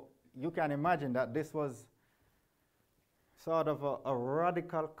so you can imagine that this was sort of a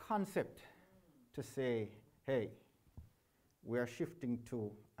radical concept to say, hey, we are shifting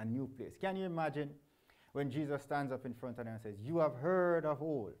to a new place. Can you imagine when Jesus stands up in front of them and says, you have heard of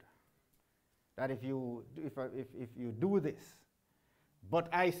old that if you do this, but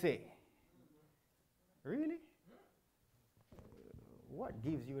I say, really? What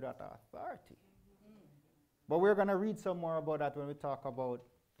gives you that authority? But we're going to read some more about that when we talk about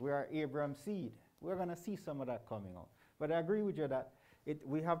we are Abraham's seed. We're going to see some of that coming out. But I agree with you that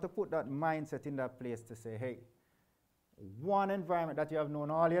we have to put that mindset in that place to say, hey, one environment that you have known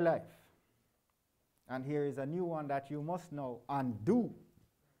all your life, and here is a new one that you must now undo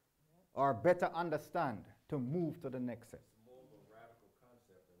or better understand to move to the next step. It's more of a radical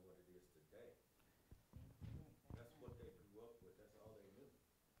concept than what it is today. That's what they grew up with. That's all they knew.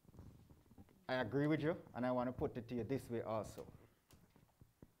 I agree with you, and I want to put it to you this way also.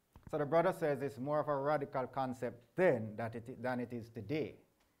 So the brother says it's more of a radical concept then than it is today.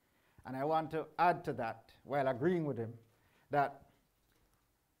 And I want to add to that, while agreeing with him, that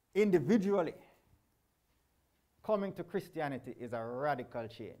individually, coming to Christianity is a radical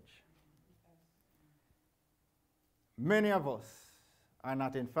change. Many of us are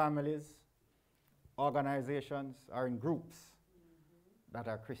not in families, organizations, or in groups that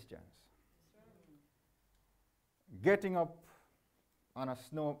are Christians. Getting up on a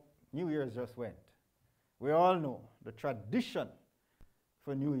New Year's just went. We all know the tradition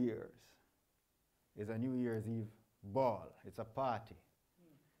for New Year's is a New Year's Eve ball. It's a party.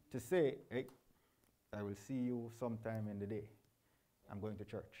 To say, hey, I will see you sometime in the day. I'm going to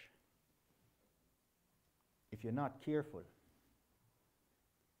church. If you're not careful,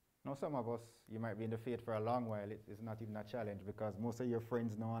 now some of us, you might be in the faith for a long while. It's not even a challenge because most of your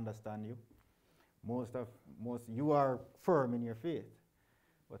friends don't understand you. You are firm in your faith.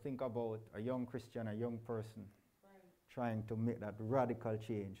 But think about a young Christian, a young person trying to make that radical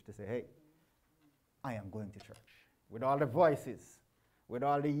change to say, hey, I am going to church. With all the voices, with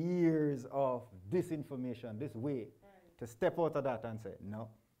all the years of disinformation, this way, to step out of that and say, no,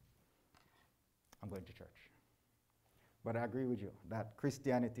 I'm going to church. But I agree with you that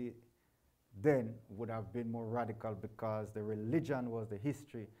Christianity then would have been more radical because the religion was the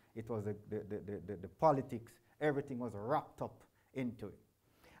history, it was the politics, everything was wrapped up into it.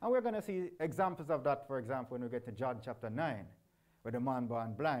 And we're going to see examples of that, for example, when we get to John chapter 9, where the man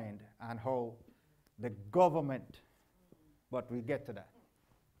born blind and how the government, but we'll get to that.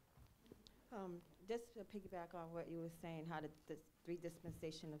 Just to piggyback on what you were saying, how the three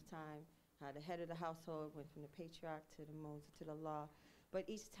dispensation of time, how the head of the household went from the patriarch to the Moses to the law, but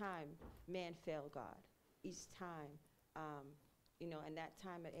each time man failed God. Each time, and that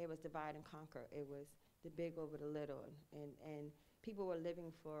time that it was divide and conquer, it was the big over the little, and people were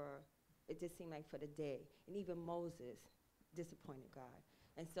living for, it just seemed like for the day. And even Moses disappointed God.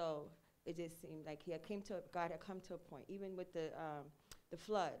 And so it just seemed like God had come to a point, even with the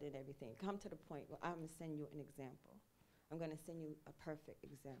flood and everything, come to the point where I'm going to send you an example. I'm going to send you a perfect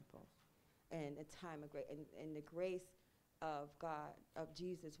example. And a time of grace. And the grace of God, of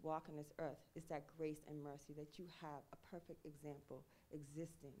Jesus walking this earth, is that grace and mercy that you have a perfect example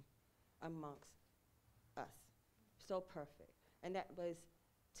existing amongst us. So perfect. And that was,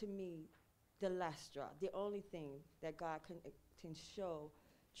 to me, the last straw. The only thing that God can show,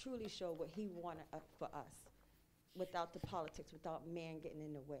 truly show what he wanted for us, without the politics, without man getting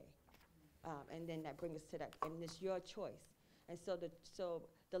in the way. And then that brings us to that, and it's your choice. And so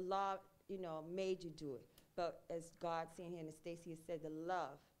the law, made you do it. But as God seen here, and Stacy has said, the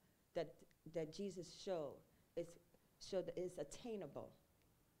love that Jesus showed that it's attainable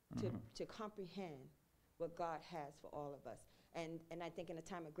to comprehend what God has for all of us. And I think in a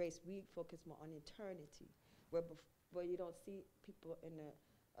time of grace, we focus more on eternity, where you don't see people in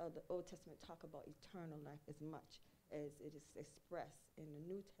the Old Testament talk about eternal life as much as it is expressed in the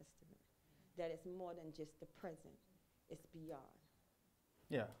New Testament. That it's more than just the present, it's beyond.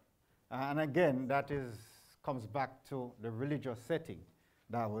 Yeah. And again, comes back to the religious setting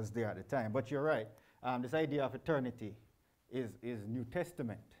that was there at the time. But you're right. This idea of eternity is New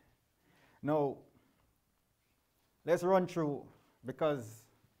Testament. Now, let's run through, because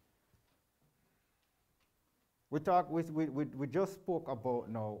we just spoke about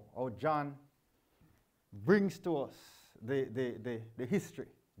now how John brings to us the history,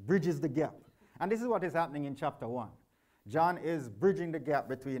 bridges the gap. And this is what is happening in chapter 1. John is bridging the gap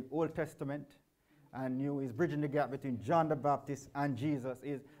between Old Testament and New. He's bridging the gap between John the Baptist and Jesus.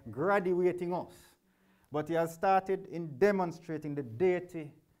 He's graduating us. But he has started in demonstrating the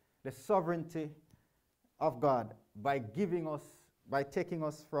deity, the sovereignty of God by giving us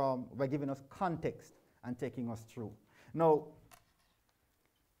context and taking us through. Now,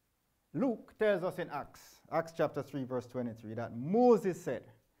 Luke tells us in Acts chapter 3, verse 23, that Moses said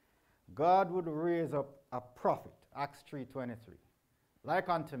God would raise up a prophet, Acts 3:23, like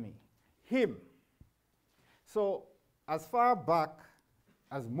unto me, him. So, as far back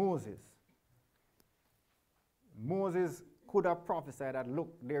as Moses could have prophesied that,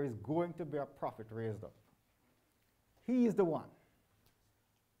 look, there is going to be a prophet raised up. He is the one.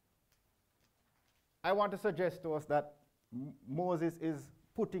 I want to suggest to us that Moses is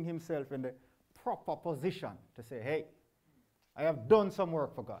putting himself in the proper position to say, hey, I have done some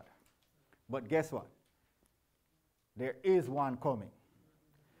work for God. But guess what? There is one coming.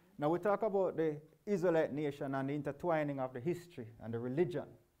 Now we talk about the Israelite nation and the intertwining of the history and the religion.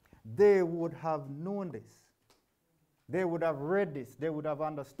 They would have known this. They would have read this. They would have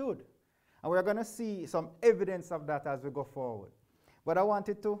understood. And we're going to see some evidence of that as we go forward. But I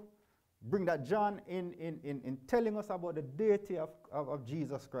wanted to bring that John in telling us about the deity of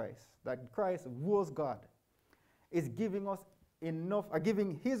Jesus Christ, that Christ was God, is giving us enough,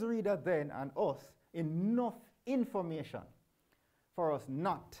 giving his reader then and us enough information for us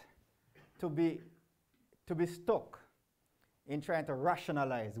not to be stuck in trying to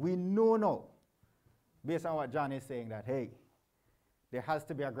rationalize. We know now, based on what John is saying, that, hey, there has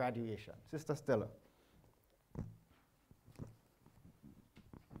to be a graduation. Sister Stella.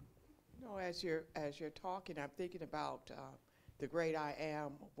 No, as you're talking, I'm thinking about the great I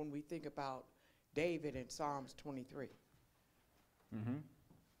am when we think about David in Psalms 23. Mm-hmm.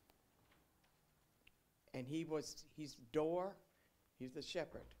 And he's door, he's the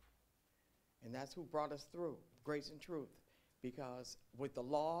shepherd. And that's who brought us through, grace and truth. Because with the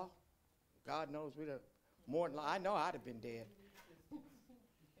law, God knows we'd have more than, I know I'd have been dead.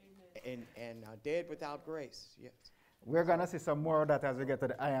 And dead without grace, yes. We're going to see some more of that as we get to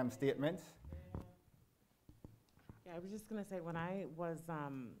the I am statements. Yeah, I was just going to say, when I was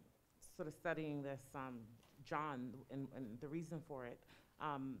sort of studying this, John, and the reason for it,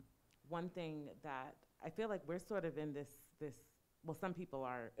 one thing that I feel like we're sort of in this well, some people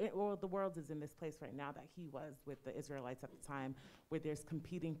are, well, the world is in this place right now that he was with the Israelites at the time, where there's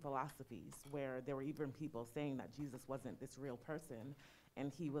competing philosophies, where there were even people saying that Jesus wasn't this real person,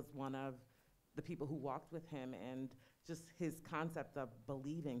 and he was one of the people who walked with him, and just his concept of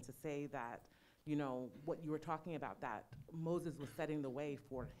believing, to say that, you know, what you were talking about, that Moses was setting the way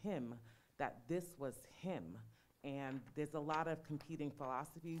for him, that this was him. And there's a lot of competing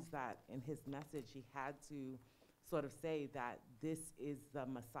philosophies that in his message he had to sort of say that this is the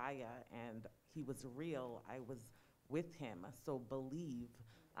Messiah and he was real, I was with him, so believe.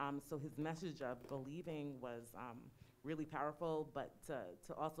 So his message of believing was really powerful, but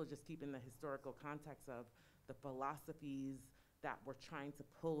to also just keep in the historical context of the philosophies, that were trying to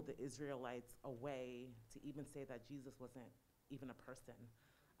pull the Israelites away to even say that Jesus wasn't even a person.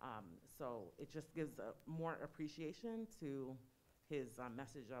 So it just gives more appreciation to his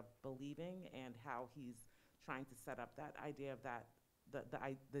message of believing and how he's trying to set up that idea of that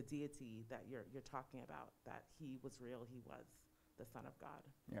the deity that you're talking about, that he was real, he was the Son of God.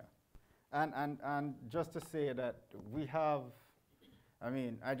 Yeah. And just to say that we have, I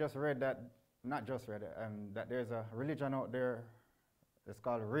mean, I just read that, not just read it, that there's a religion out there, it's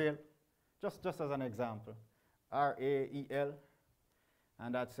called Rael, just as an example, R-A-E-L,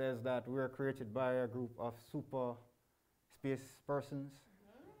 and that says that we are created by a group of super space persons.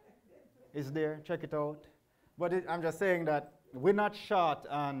 It's there, check it out. But I'm just saying that we're not short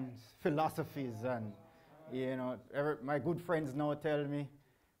on philosophies, and you know, my good friends now tell me,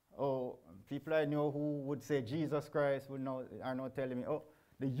 oh, people I know who would say Jesus Christ are now telling me, oh,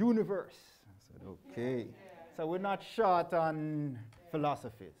 the universe. I said, okay. So we're not short on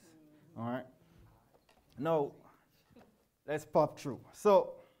philosophies, all right? Now, let's pop through.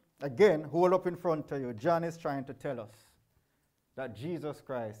 So, again, hold up in front of you. John is trying to tell us that Jesus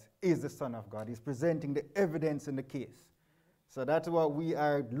Christ is the Son of God. He's presenting the evidence in the case. So that's what we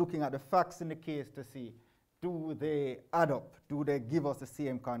are looking at, the facts in the case to see. Do they add up? Do they give us the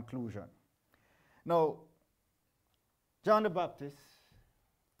same conclusion? Now, John the Baptist,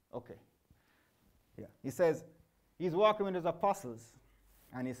 okay. Yeah, he says, he's walking with his apostles,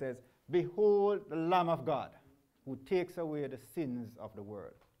 and he says, behold the Lamb of God who takes away the sins of the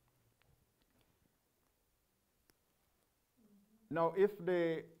world. Now, if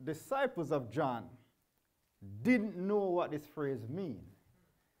the disciples of John didn't know what this phrase means,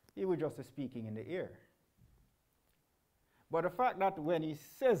 he was just speaking in the air. But the fact that when he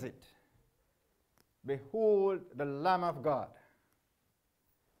says it, behold the Lamb of God,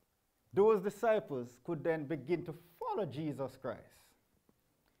 those disciples could then begin to follow Jesus Christ.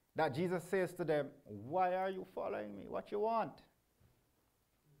 That Jesus says to them, why are you following me? What you want?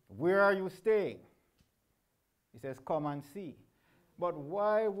 Where are you staying? He says, come and see. But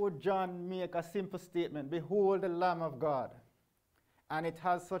why would John make a simple statement, behold the Lamb of God? And it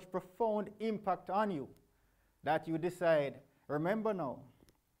has such profound impact on you that you decide, remember now,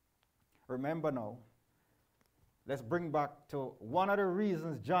 let's bring back to one of the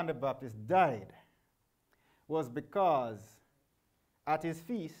reasons John the Baptist died was because at his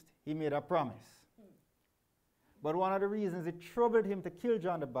feast he made a promise. But one of the reasons it troubled him to kill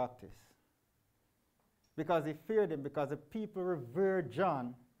John the Baptist, because he feared him, because the people revered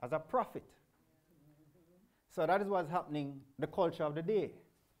John as a prophet. So that is what's happening, the culture of the day.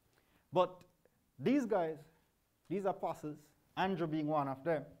 But these guys, these apostles, Andrew being one of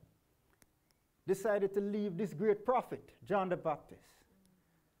them, decided to leave this great prophet, John the Baptist,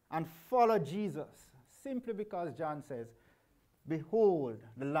 and follow Jesus, simply because John says, behold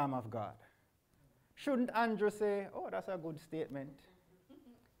the Lamb of God. Shouldn't Andrew say, oh, that's a good statement?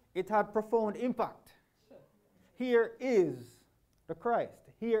 It had profound impact. Here is the Christ.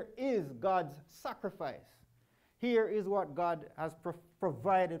 Here is God's sacrifice. Here is what God has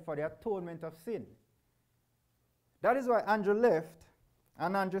provided for the atonement of sin. That is why Andrew left,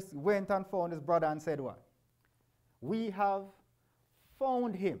 and Andrew went and found his brother and said what? We have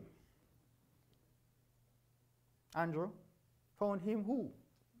found him. Andrew, found him who?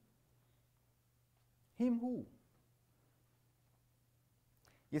 Him who?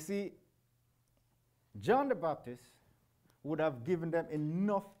 You see, John the Baptist would have given them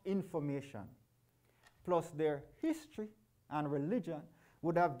enough information, plus their history and religion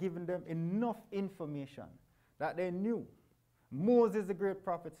would have given them enough information that they knew. Moses, the great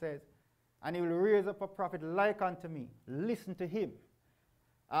prophet, says, and he will raise up a prophet like unto me. Listen to him.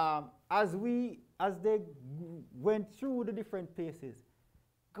 As they went through the different paces,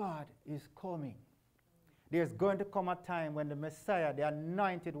 God is coming. There's going to come a time when the Messiah, the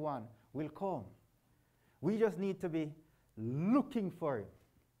anointed one, will come. We just need to be looking for him.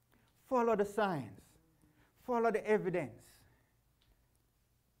 Follow the signs. Follow the evidence.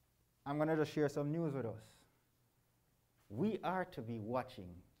 I'm going to just share some news with us. We are to be watching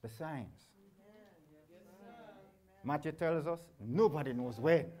the signs. Matthew tells us nobody knows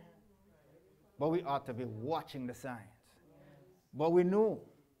when, but we ought to be watching the signs. But we know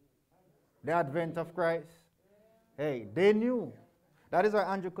the advent of Christ. Hey, they knew. That is why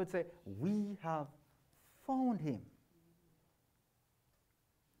Andrew could say, we have found him.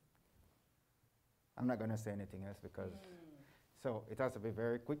 I'm not going to say anything else because, so it has to be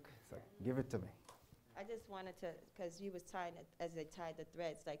very quick, so give it to me. I just wanted to, because you was tying it, as they tied the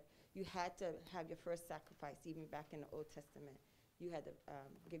threads, like you had to have your first sacrifice, even back in the Old Testament. You had to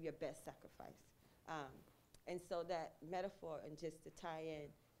give your best sacrifice. And so that metaphor, and just to tie in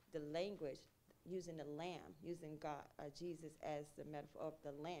the language, using the lamb, using God, Jesus as the metaphor of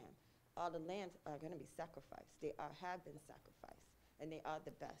the lamb. All the lambs are going to be sacrificed. They have been sacrificed, and they are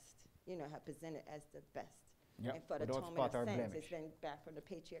the best. Have presented as the best. Yep, And for the without atonement spot or of sins, blemish. it's been back from the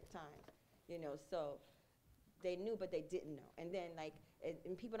patriarch time. So they knew, but they didn't know. And then,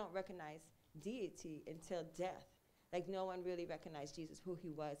 and people don't recognize deity until death. Like, no one really recognized Jesus, who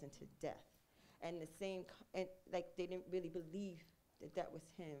he was, until death. And the same, and they didn't really believe that was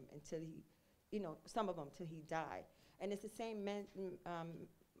him until he, some of them till he died. And it's the same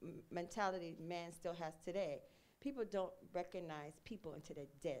mentality man still has today. People don't recognize people until they're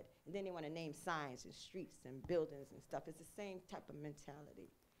dead. And then they want to name signs and streets and buildings and stuff. It's the same type of mentality,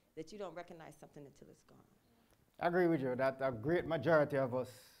 that you don't recognize something until it's gone. I agree with you that a great majority of us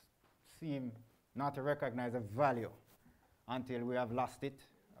seem not to recognize the value until we have lost it,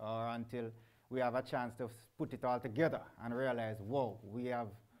 or until we have a chance to put it all together and realize, whoa, we have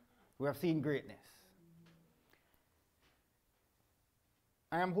seen greatness.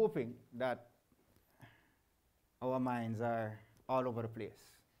 I am hoping that our minds are all over the place.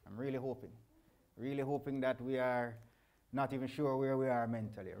 I'm really hoping that we are not even sure where we are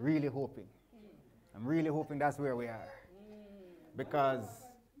mentally. Really hoping. I'm really hoping that's where we are. Because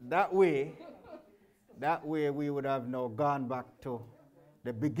that way we would have now gone back to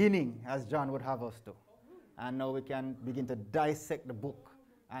the beginning, as John would have us to. And now we can begin to dissect the book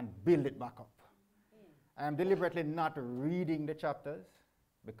and build it back up. I am deliberately not reading the chapters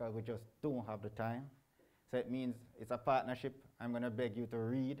because we just don't have the time. So it means it's a partnership. I'm going to beg you to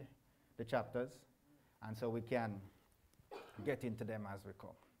read the chapters, and so we can get into them as we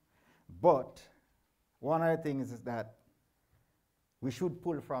come. But one of the things is that we should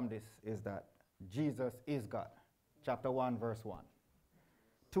pull from this is that Jesus is God. Chapter 1, verse 1.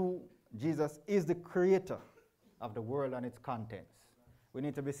 2, Jesus is the creator of the world and its contents. We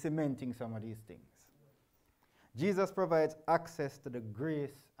need to be cementing some of these things. Jesus provides access to the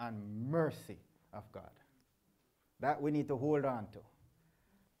grace and mercy of God. That we need to hold on to.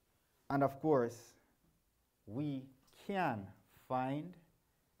 And of course, we can find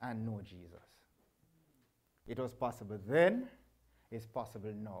and know Jesus. It was possible then, it's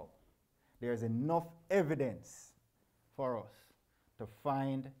possible now. There's enough evidence for us to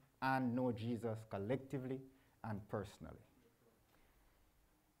find and know Jesus collectively and personally.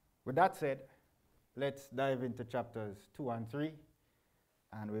 With that said, let's dive into chapters 2 and 3,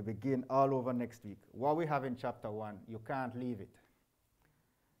 and we begin all over next week. What we have in chapter 1, you can't leave it.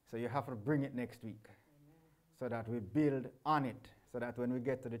 So you have to bring it next week. So that we build on it, so that when we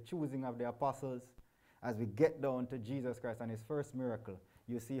get to the choosing of the apostles, as we get down to Jesus Christ and his first miracle,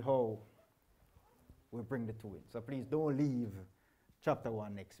 you see how we bring the two in. So please don't leave chapter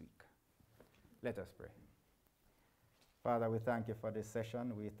 1 next week. Let us pray. Father, we thank you for this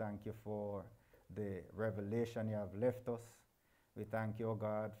session. We thank you for the revelation you have left us. We thank you, O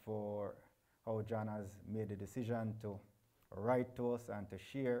God, for how John has made the decision to write to us and to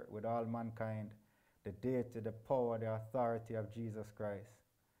share with all mankind the deity, the power, the authority of Jesus Christ.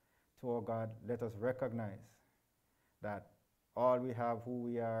 So, O God, let us recognize that all we have, who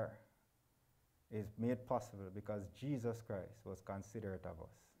we are, is made possible because Jesus Christ was considerate of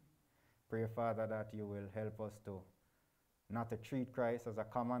us. Pray, Father, that you will help us to not to treat Christ as a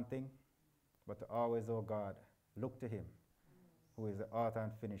common thing, but to always, O God, look to him, who is the author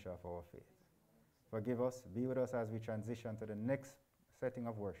and finisher of our faith. Forgive us, be with us as we transition to the next setting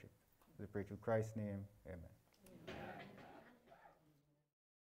of worship. We pray through Christ's name, amen.